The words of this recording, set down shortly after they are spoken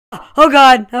Oh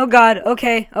god, oh god,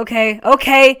 okay, okay,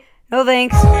 okay. No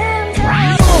thanks.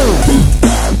 I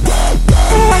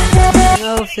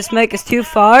don't know if this mic is too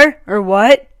far or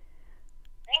what,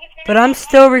 but I'm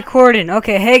still recording.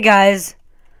 Okay, hey guys.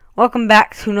 Welcome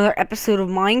back to another episode of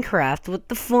Minecraft with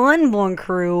the Fun Bun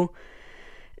crew.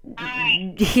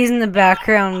 He's in the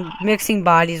background mixing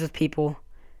bodies with people.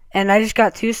 And I just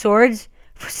got 2 swords,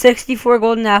 64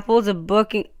 golden apples, a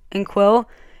book and quill,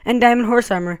 and diamond horse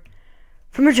armor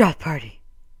from a drop party.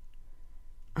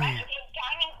 Oh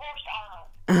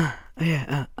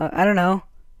yeah. I don't know.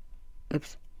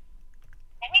 Oops.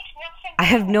 I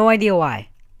have no idea why.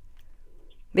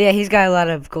 But yeah, he's got a lot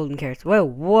of golden carrots. Whoa,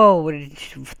 whoa. What did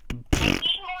you...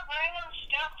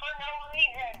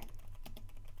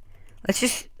 Let's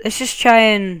just try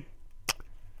and...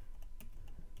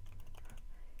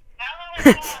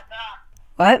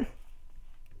 What?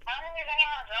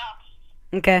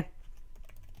 Okay.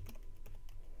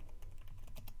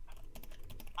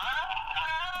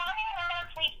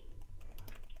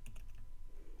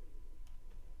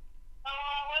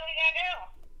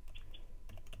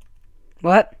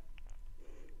 What?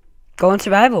 Go in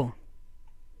survival.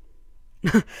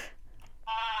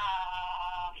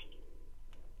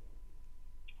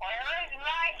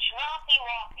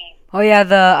 Oh yeah,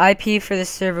 the IP for this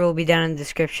server will be down in the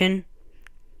description.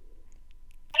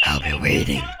 I'll be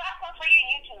waiting.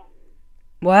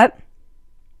 What?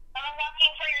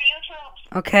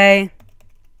 Okay.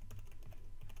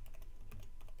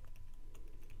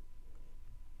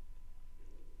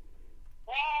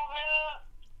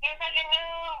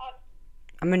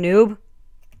 I'm a noob?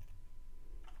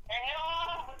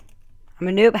 I'm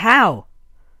a noob? How?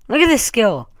 Look at this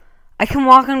skill. I can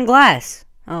walk on glass.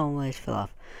 Oh, my legs fell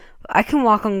off. I can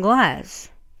walk on glass.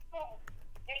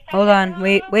 Hold on.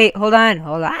 Wait. Hold on.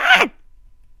 Hold on. Okay,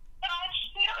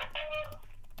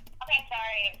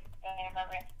 sorry.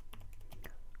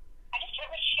 I just feel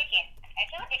like chicken. I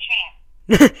feel like a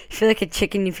tramp. You feel like a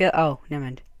chicken, you feel... Oh, never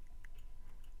mind.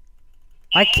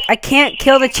 I can't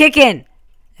kill the chicken!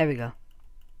 There we go.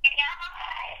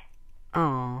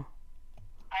 Oh.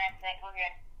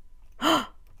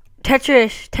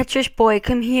 Tetris boy,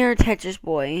 come here, Tetris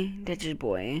boy. Tetris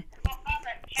boy.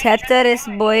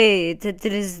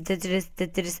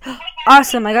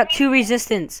 Awesome, I got 2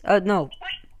 resistance. Oh, no.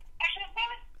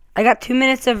 I got 2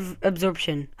 minutes of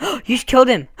absorption. You just killed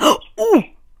him. Ooh.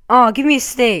 Oh, give me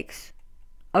steaks.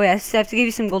 Oh, yeah, I have to give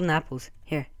you some golden apples.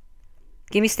 Here.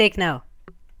 Give me steak now.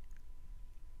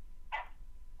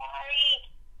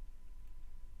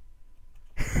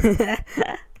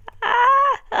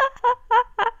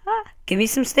 Give me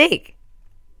some steak.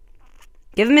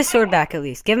 Give him his sword back at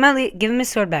least. Give him his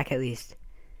sword back at least.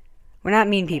 We're not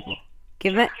mean people.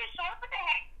 Give him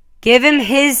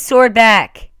his sword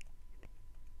back.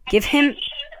 Give him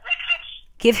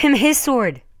his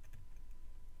sword.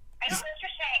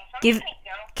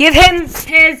 Give him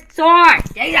his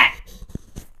sword.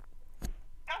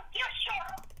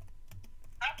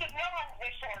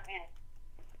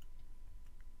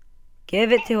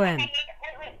 Give it to him.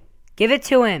 Give it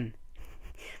to him.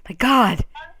 My God.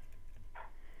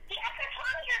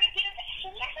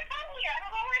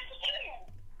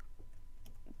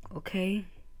 Okay.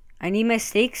 I need my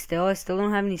steak still. I still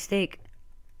don't have any steak.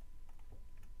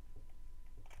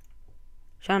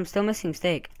 Sean, I'm still missing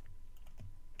steak.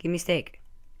 Give me steak.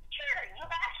 Sure, you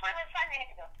asked for this 5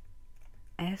 minutes ago.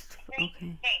 I asked for...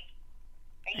 Okay.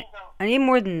 I need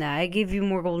more than that. I gave you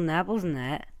more golden apples than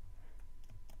that.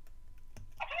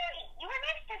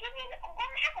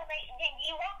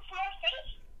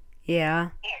 Yeah.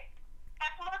 Here,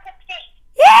 have some more cooked steak.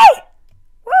 Yay!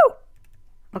 Woo!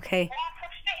 Okay.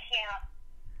 Cooked steak, yeah.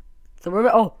 So we're...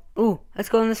 Oh, ooh. Let's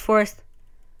go in this forest.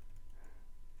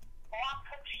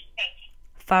 Cooked steak.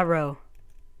 Pharaoh.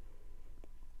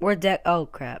 We're dead. Oh,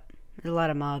 crap. There's a lot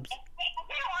of mobs.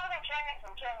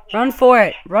 Run for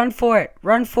it. Run for it.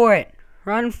 Run for it.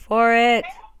 Run for it.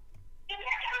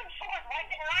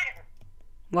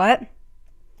 What?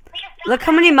 Look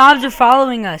how many mobs are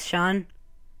following us, Sean.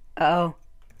 Uh-oh.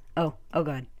 Oh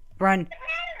God. Run.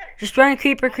 Just run,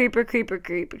 creeper. We're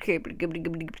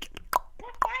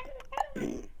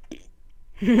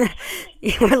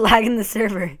lagging the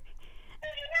server.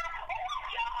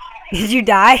 Did you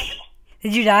die?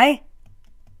 Did you die?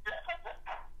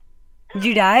 Did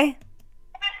you die?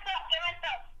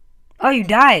 Oh, you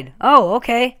died. Oh,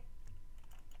 okay.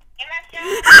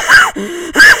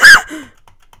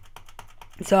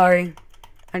 Sorry.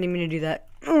 I didn't mean to do that.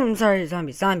 I'm sorry,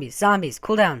 zombies.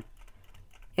 Cool down.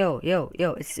 Yo.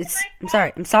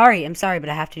 I'm sorry, but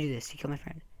I have to do this. You killed my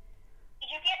friend. Did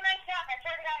you get my stuff? I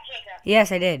sorted out Jacob.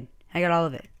 Yes, I did. I got all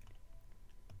of it.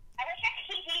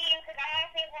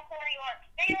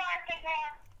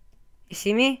 You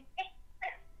see me?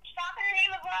 Stop in the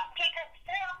name of love, Jacob.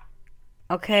 Stop.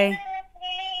 Okay. In the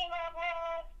name of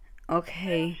love.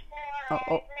 Okay. Oh, Oh,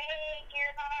 make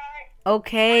your heart.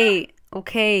 okay.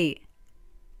 Okay.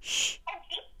 Shh. Oh,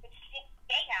 it's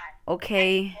gay guy.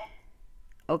 Okay.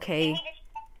 Okay. You need to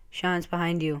stop. Sean's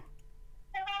behind you.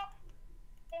 I've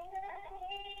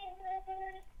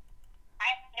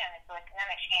done it, so it's not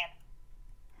a chance.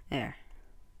 There.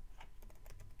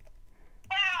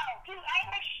 Wow, dude, I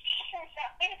have station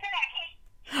stuff. Into that case.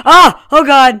 Ah! Oh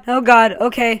God! Oh God!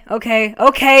 Okay. Okay.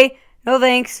 Okay. No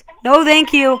thanks. No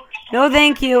thank you. No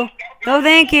thank you. No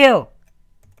thank you.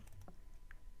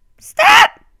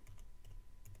 Stop!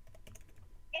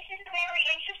 This is a very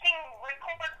interesting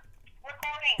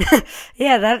recording.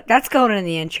 Yeah, that's going in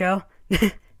the intro. Son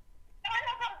of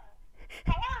a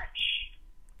torch.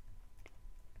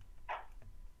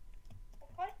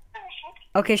 What the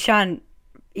shit? Okay, Sean,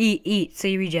 eat, so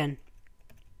you regen.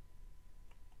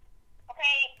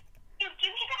 Okay, dude, give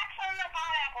me back some of my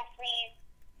god apples, please.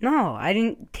 No, I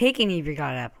didn't take any of your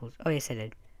god apples. Oh yes, I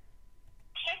did.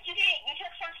 Yes, you did. You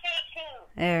took some steak too.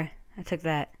 There, I took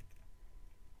that.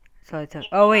 That's all I took.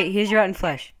 Oh wait, here's your rotten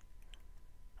flesh.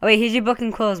 Oh wait, here's your book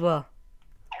and quill as well.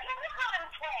 I don't know how to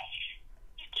flesh.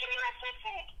 Just give me my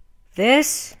steak.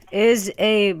 This is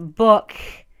a book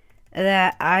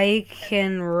that I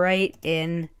can write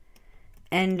in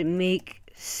and make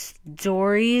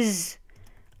stories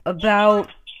about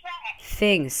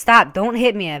things. Stop, don't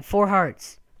hit me. I have 4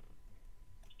 hearts.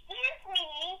 Give me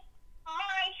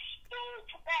my steak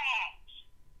back.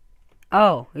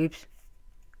 Oh, oops.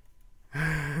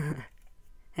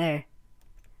 There.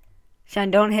 Sean,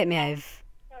 don't hit me. I have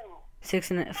 6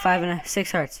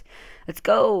 hearts. Let's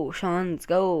go, Sean. Let's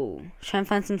go. Try and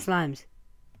find some slimes.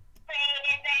 Playing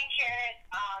adventures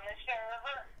on the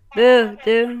server.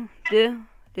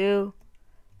 Do.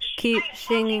 Keep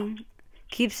singing.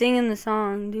 Keep singing the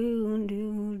song.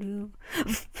 Do. Hey,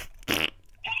 look at a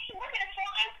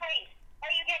slime, please. Or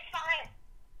you get slime.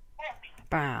 Look.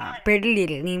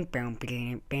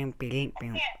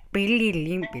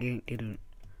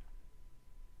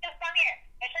 Just come here.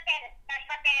 There's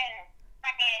fucking.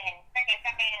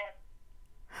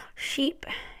 Sheep.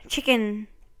 Chicken.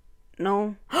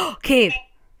 No. Cave.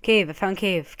 I found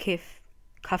cave.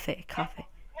 Cafe. Wait, man.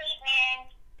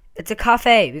 It's a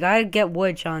cafe. We gotta get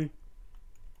wood, Sean.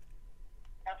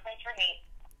 No place for hate.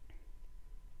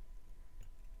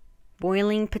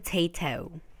 Boiling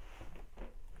potato.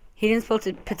 He didn't spell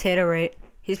potato right.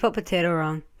 He spelled potato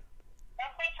wrong. No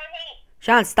place for hate.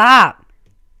 Sean, stop.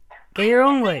 Get your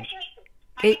own wood.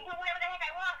 I can do whatever the heck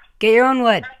I want. Get your own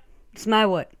wood. It's my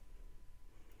wood.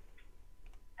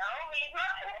 No, it's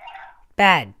not.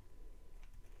 Bad.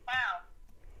 Wow.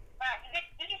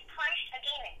 You just punched a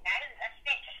demon. That is a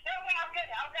stick. No, I'm good.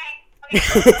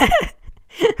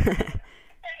 Okay.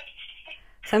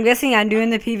 So I'm guessing I'm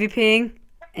doing the PvPing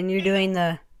and you're doing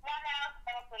the No,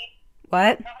 please.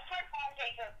 what? No, I swear to God,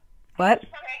 Jacob. What?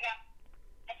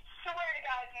 I swear to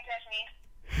God, if you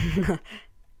touch me.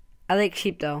 I like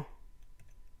sheep though.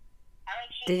 I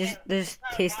like sheep. They're just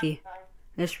tasty.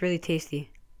 They're just really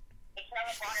tasty. It's not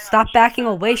a water. Stop backing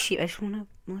away, sheep. I just wanna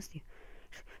molest you.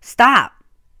 Stop.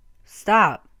 Sheep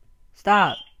smell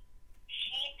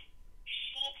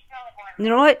like water. You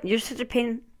know what? You're such a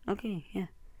pain. Okay, yeah.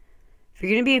 If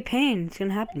you're gonna be a pain, it's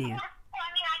gonna happen to you. Well, I mean,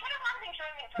 I could have one thing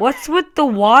showing me for What's that. with the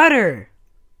water?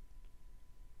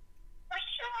 There's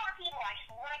 2 more people. I just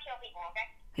want to kill people, okay?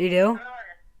 You do?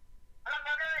 I'm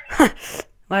a murderer.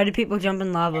 Why do people jump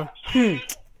in lava?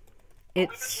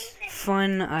 It's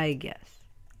fun, I guess.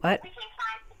 What? We can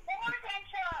find more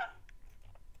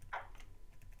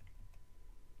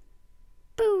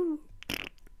than Boo.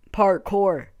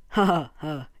 Parkour.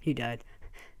 Ha. He died.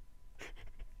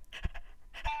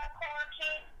 hardcore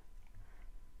kids.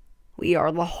 We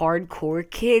are the hardcore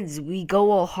kids. We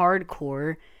go all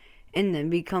hardcore and then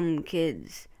become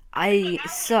kids. I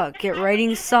suck at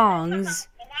writing songs.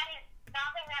 And that is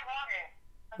stopping that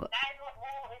water. That is what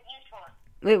wool is used for.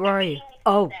 Wait, where are you?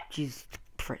 Oh, jeez.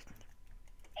 Christ.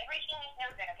 Every genius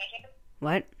knows that, okay, Jacob?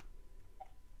 What?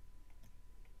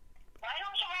 Why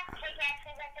don't you have to take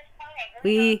actions at this point? I really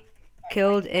We don't.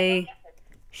 killed a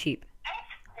sheep. I don't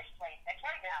fuck this place. I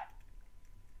swear to God.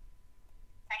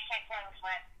 Hashtag playing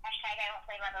sweat. Hashtag I don't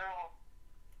play by the rules.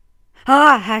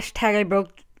 Hashtag I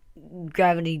broke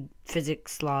gravity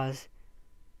physics laws.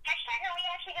 Hashtag are we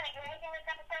actually gonna do anything this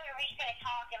episode, or are we just gonna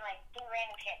talk and like do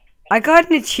random shit? I got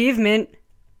an achievement.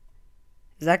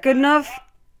 Is that good enough? For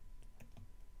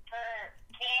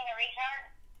being a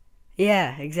retard?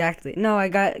 Yeah, exactly. No, I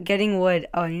got getting wood.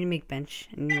 Oh, I need to make bench.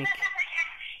 I need to make...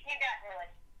 You got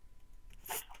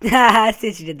wood. I see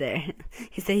what you did there.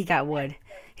 He said he got wood.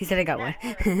 He said I got wood.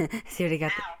 See what I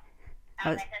got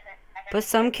there. But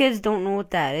some kids don't know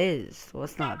what that is. Well,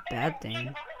 it's not a bad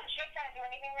thing.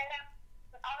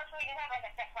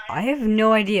 I have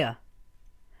no idea.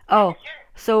 Oh,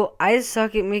 so I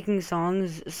suck at making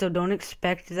songs, so don't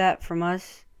expect that from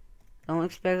us. Don't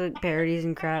expect like parodies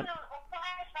and crap.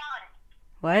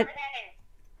 What?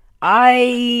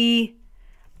 I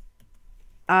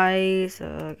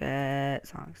suck at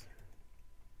songs.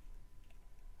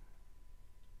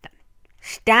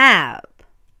 Stop.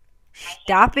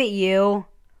 Stop it, you.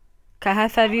 Can I high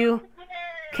five you?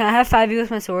 Can I high five you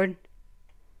with my sword?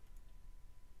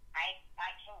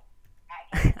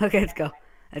 Okay, let's go.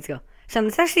 Let's go. So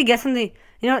let's actually get something.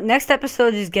 You know, next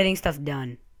episode is getting stuff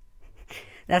done.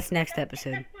 That's next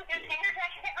episode.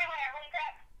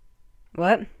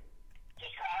 What?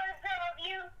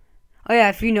 Oh yeah,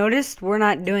 if you noticed, we're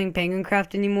not doing Penguin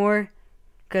Craft anymore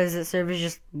because the server's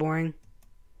just boring.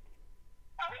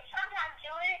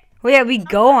 Well, yeah, we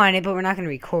go on it, but we're not gonna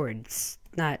record. It's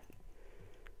not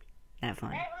that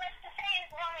fun.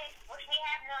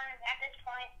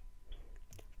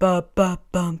 Ba ba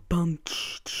bum bum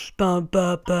ba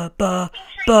ba ba ba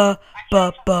ba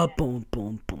ba ba boom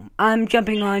boom boom. I'm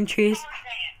jumping on trees.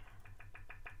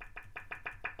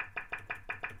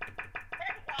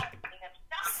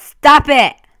 Stop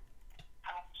it!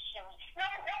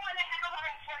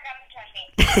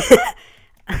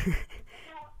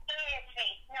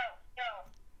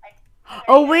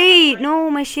 Oh wait, no,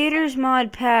 my shaders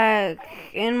mod pack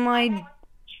and my.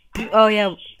 Oh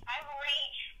yeah.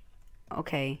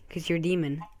 Okay, cause you're a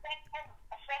demon.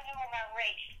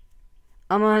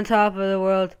 I'm on top of the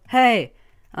world. Hey,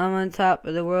 I'm on top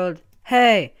of the world.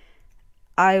 Hey,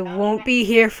 I won't be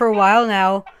here for a while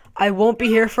now. I won't be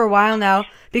here for a while now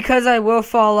because I will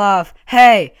fall off.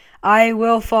 Hey, I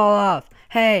will fall off.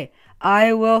 Hey,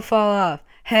 I will fall off.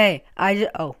 Hey, I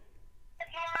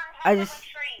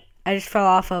just fell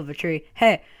off of a tree.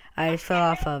 Hey, I just fell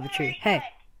off of a tree. Hey,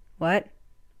 what?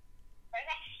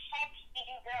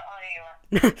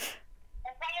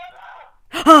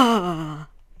 How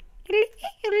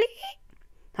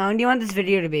long do you want this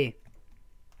video to be?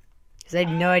 Because I have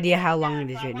no idea how long it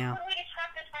is right now.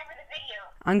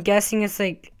 I'm guessing it's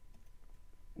like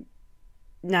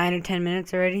 9 or 10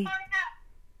 minutes already.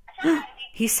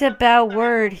 He said bad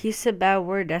word. He said bad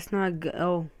word. That's not a good.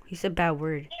 Oh, he said bad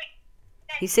word.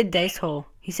 He said dice hole.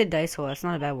 He said dice hole. That's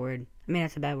not a bad word. I mean,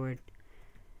 that's a bad word.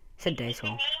 He said dice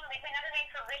hole.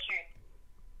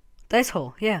 Dice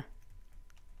hole, yeah.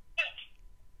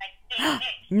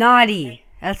 Naughty.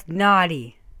 That's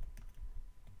naughty.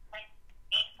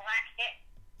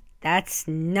 That's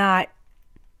not.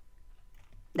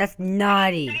 That's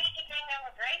naughty.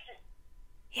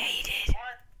 Yeah, you did.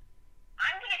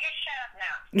 I'm gonna just shut up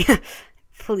now.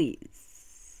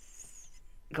 Please.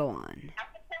 Go on.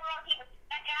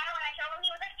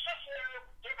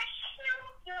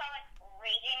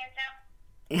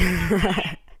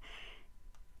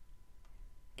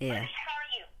 Yeah.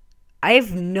 I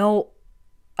have no.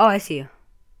 Oh, I see you.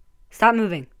 Stop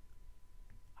moving.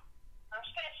 I'm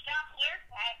just gonna stop here.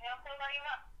 I have no clue where you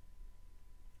are.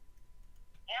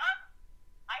 You know what?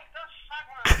 I feel so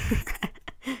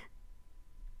wrong.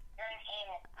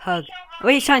 Hug.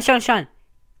 Wait, Sean.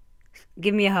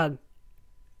 Give me a hug.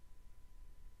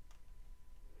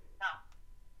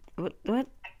 No. What?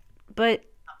 But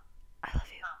I love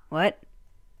you. What?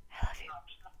 I love you.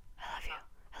 I love you.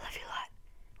 I love you a lot.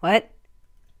 What?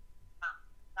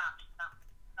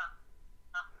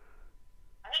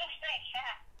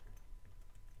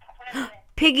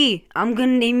 Piggy, I'm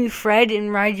gonna name you Fred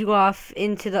and ride you off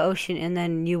into the ocean, and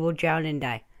then you will drown and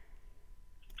die.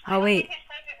 Oh wait.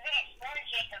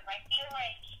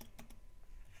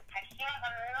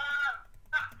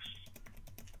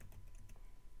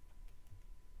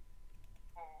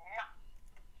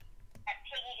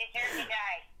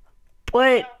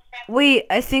 What? Wait,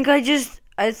 I think I just.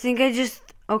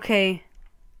 Okay.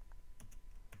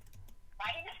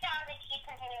 Why did the sound keep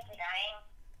continuously dying?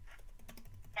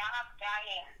 Stop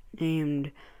dying.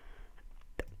 Named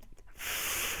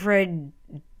Frederdo.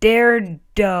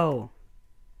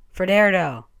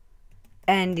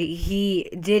 And he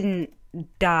didn't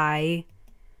die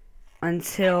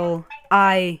until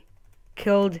I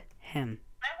killed him.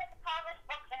 I'm going to call this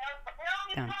book the Notebook.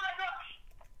 No, Down. you call it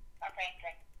book. Okay,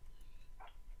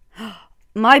 good.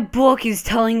 My book is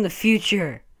telling the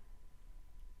future.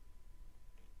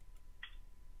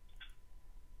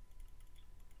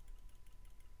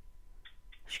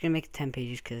 I'm just gonna make it 10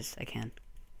 pages because I can.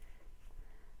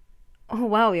 Oh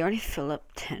wow, we already filled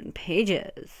up 10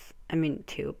 pages. I mean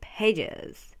 2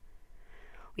 pages.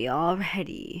 We all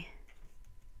ready.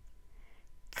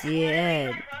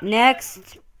 Dead.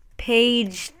 Next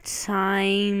page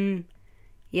time.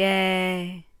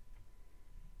 Yay.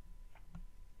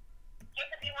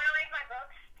 Jacob, you want to read my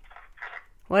books?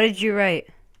 What did you write?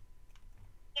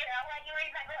 Here, I'll let you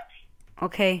read my books.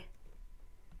 Okay.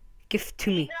 Give to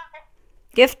me. No.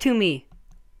 Give to me.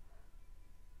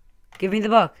 Give me the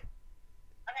book.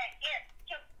 Okay, here.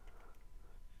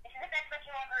 This is the best book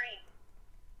you'll ever read.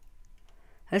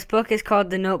 This book is called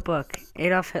The Notebook.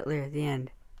 Adolf Hitler, the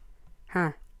end.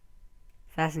 Huh.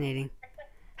 Fascinating.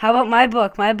 How about my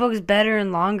book? My book's better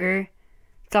and longer.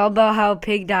 It's all about how a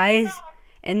pig dies,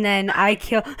 and then I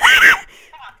kill... Want to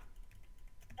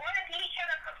beat each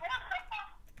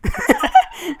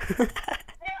other?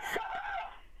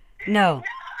 No.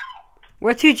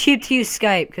 We're too cheap to use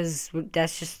Skype, because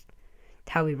that's just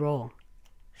how we roll.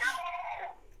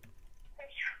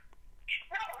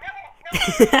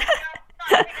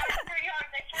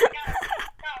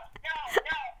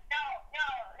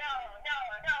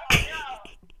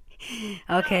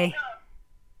 Okay. No,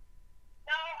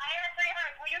 I have 3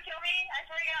 hearts. Will you kill me? I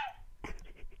swear to God.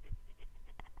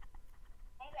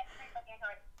 I have 3 fucking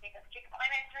hearts. Jacob,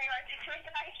 I'm at 3 hearts. I swear to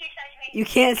God, she touched me. You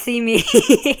can't see me.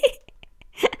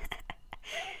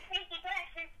 Sneaky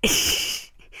bastard.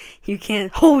 You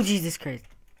can't. Oh, Jesus Christ.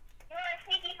 You are a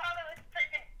sneaky fatherless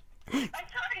person. I'm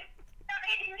sorry. Sorry,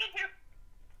 I didn't mean to.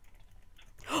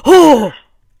 Oh!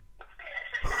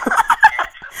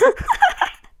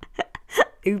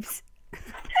 Oops.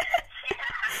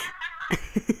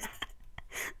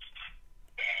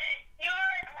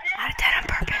 I did that on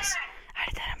purpose.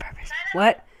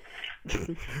 What?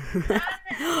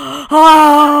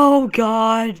 Oh,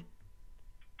 God.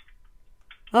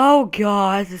 Oh,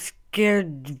 God. That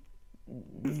scared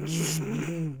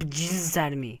Jesus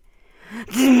out of me.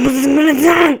 I'm gonna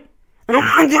die.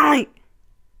 I'm dying.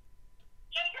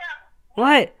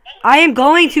 What? I am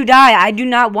going to die. I do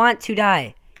not want to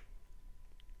die.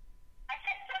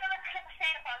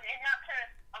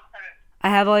 I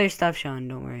have all your stuff, Sean.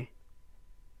 Don't worry.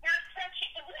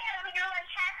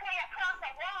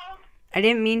 I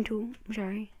didn't mean to. I'm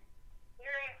sorry.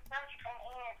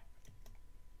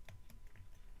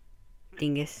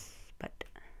 Dingus. But.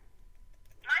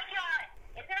 My God.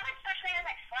 Is there like such thing as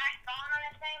like slash spawn on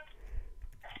this thing?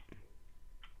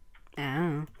 I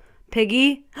don't know.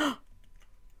 Piggy?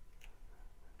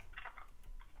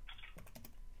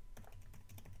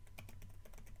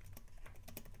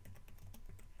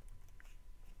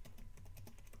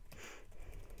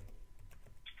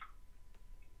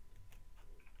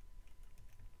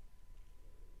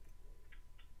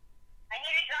 I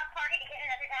need a drop party to get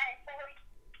another dinosaur.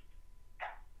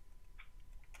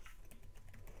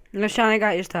 No, Sean, I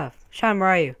got your stuff. Sean, where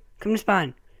are you? Come to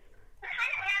spawn. What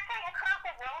kind of halfway across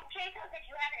the road, Jacob, that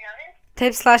you haven't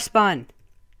noticed? Type /spawn.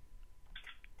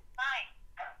 Fine.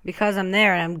 Because I'm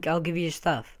there and I'll give you your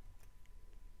stuff.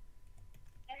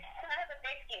 You son of a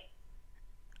biscuit.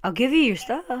 I'll give you your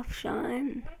stuff, Sean. Son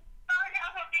of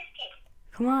a biscuit.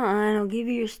 Come on, I'll give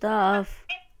you your stuff.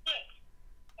 Biscuit.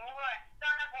 And you are a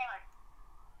son of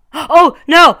one. Oh,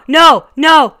 no, no,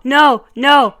 no, no,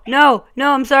 no, no,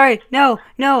 no, I'm sorry. No,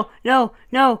 no, no,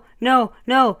 no, no, no,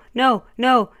 no, no,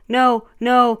 no, no,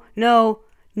 no,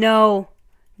 no,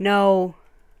 no,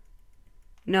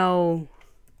 no,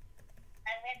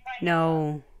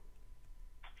 no,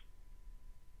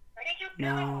 Where did you go? no.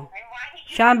 And why did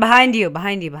you Sean, behind you,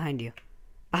 behind you, behind you.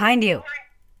 Behind you. Okay,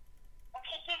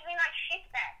 give me my shit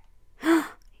back.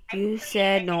 You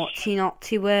said naughty,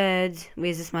 naughty words. Wait,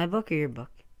 is this my book or your book?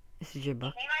 This is your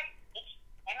book. Give me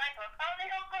my book. Oh, they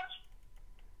don't coach.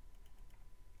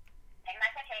 And my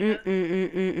potato.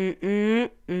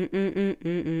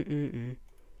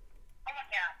 Oh my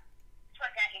God. Swear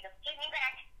to God, Jacob. Give me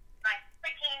back my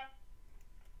freaking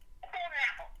golden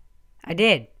apple. I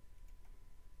did.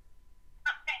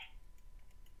 Oh, thanks.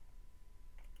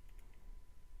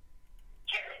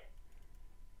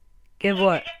 Give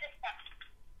what? Get this stuff.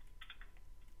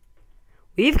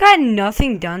 We've got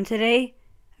nothing done today.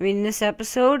 I mean, in this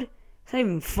episode, it's not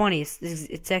even funny.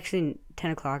 It's actually 10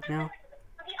 o'clock now.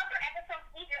 The other episodes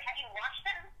either, have you watched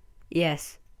them?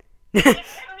 Yes. It's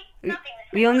literally nothing.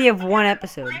 We only have one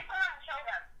episode. My phone, show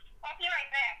them. I'll be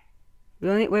right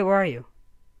back. Wait, where are you?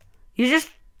 You just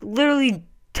literally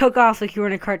took off like you were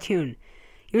in a cartoon.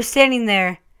 You were standing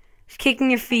there, just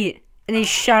kicking your feet, and then you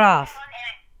shut off. And I'm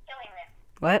killing them.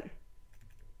 What?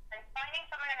 I'm finding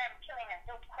someone and I'm killing them.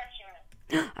 Don't question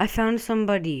me. I found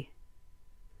somebody.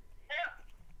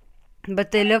 Who?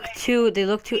 But they look too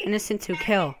innocent to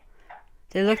kill.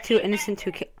 They look too innocent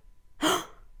to kill.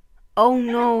 Oh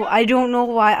no, I don't know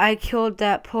why I killed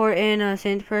that poor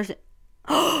innocent person.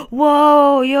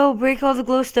 Whoa, yo, break all the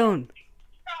glowstone.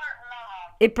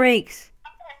 It breaks.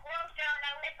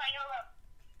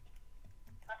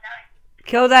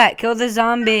 Kill that. Kill the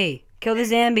zombie. Kill the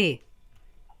zombie.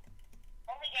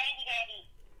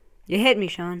 You hit me,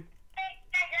 Sean.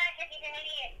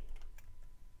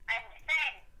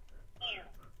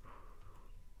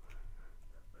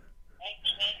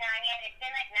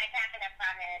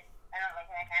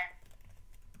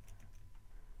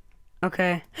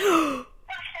 Okay.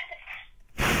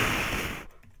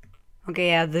 Okay,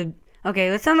 yeah, okay,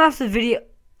 let's end off the video.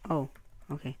 Oh,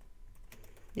 okay.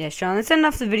 Yeah, Sean, let's end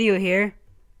off the video here.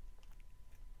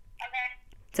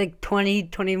 It's like 20,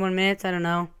 21 minutes, I don't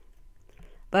know.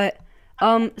 But,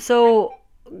 so,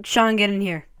 Sean, get in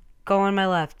here. Go on my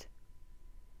left.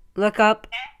 Look up.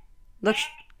 Look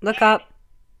up.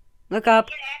 Look up.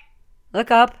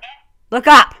 Look up. Look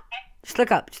up! Just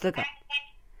look up. Just look up.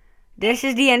 This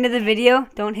is the end of the video.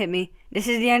 Don't hit me. This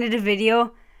is the end of the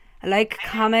video. Like,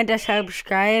 comment, and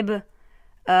subscribe.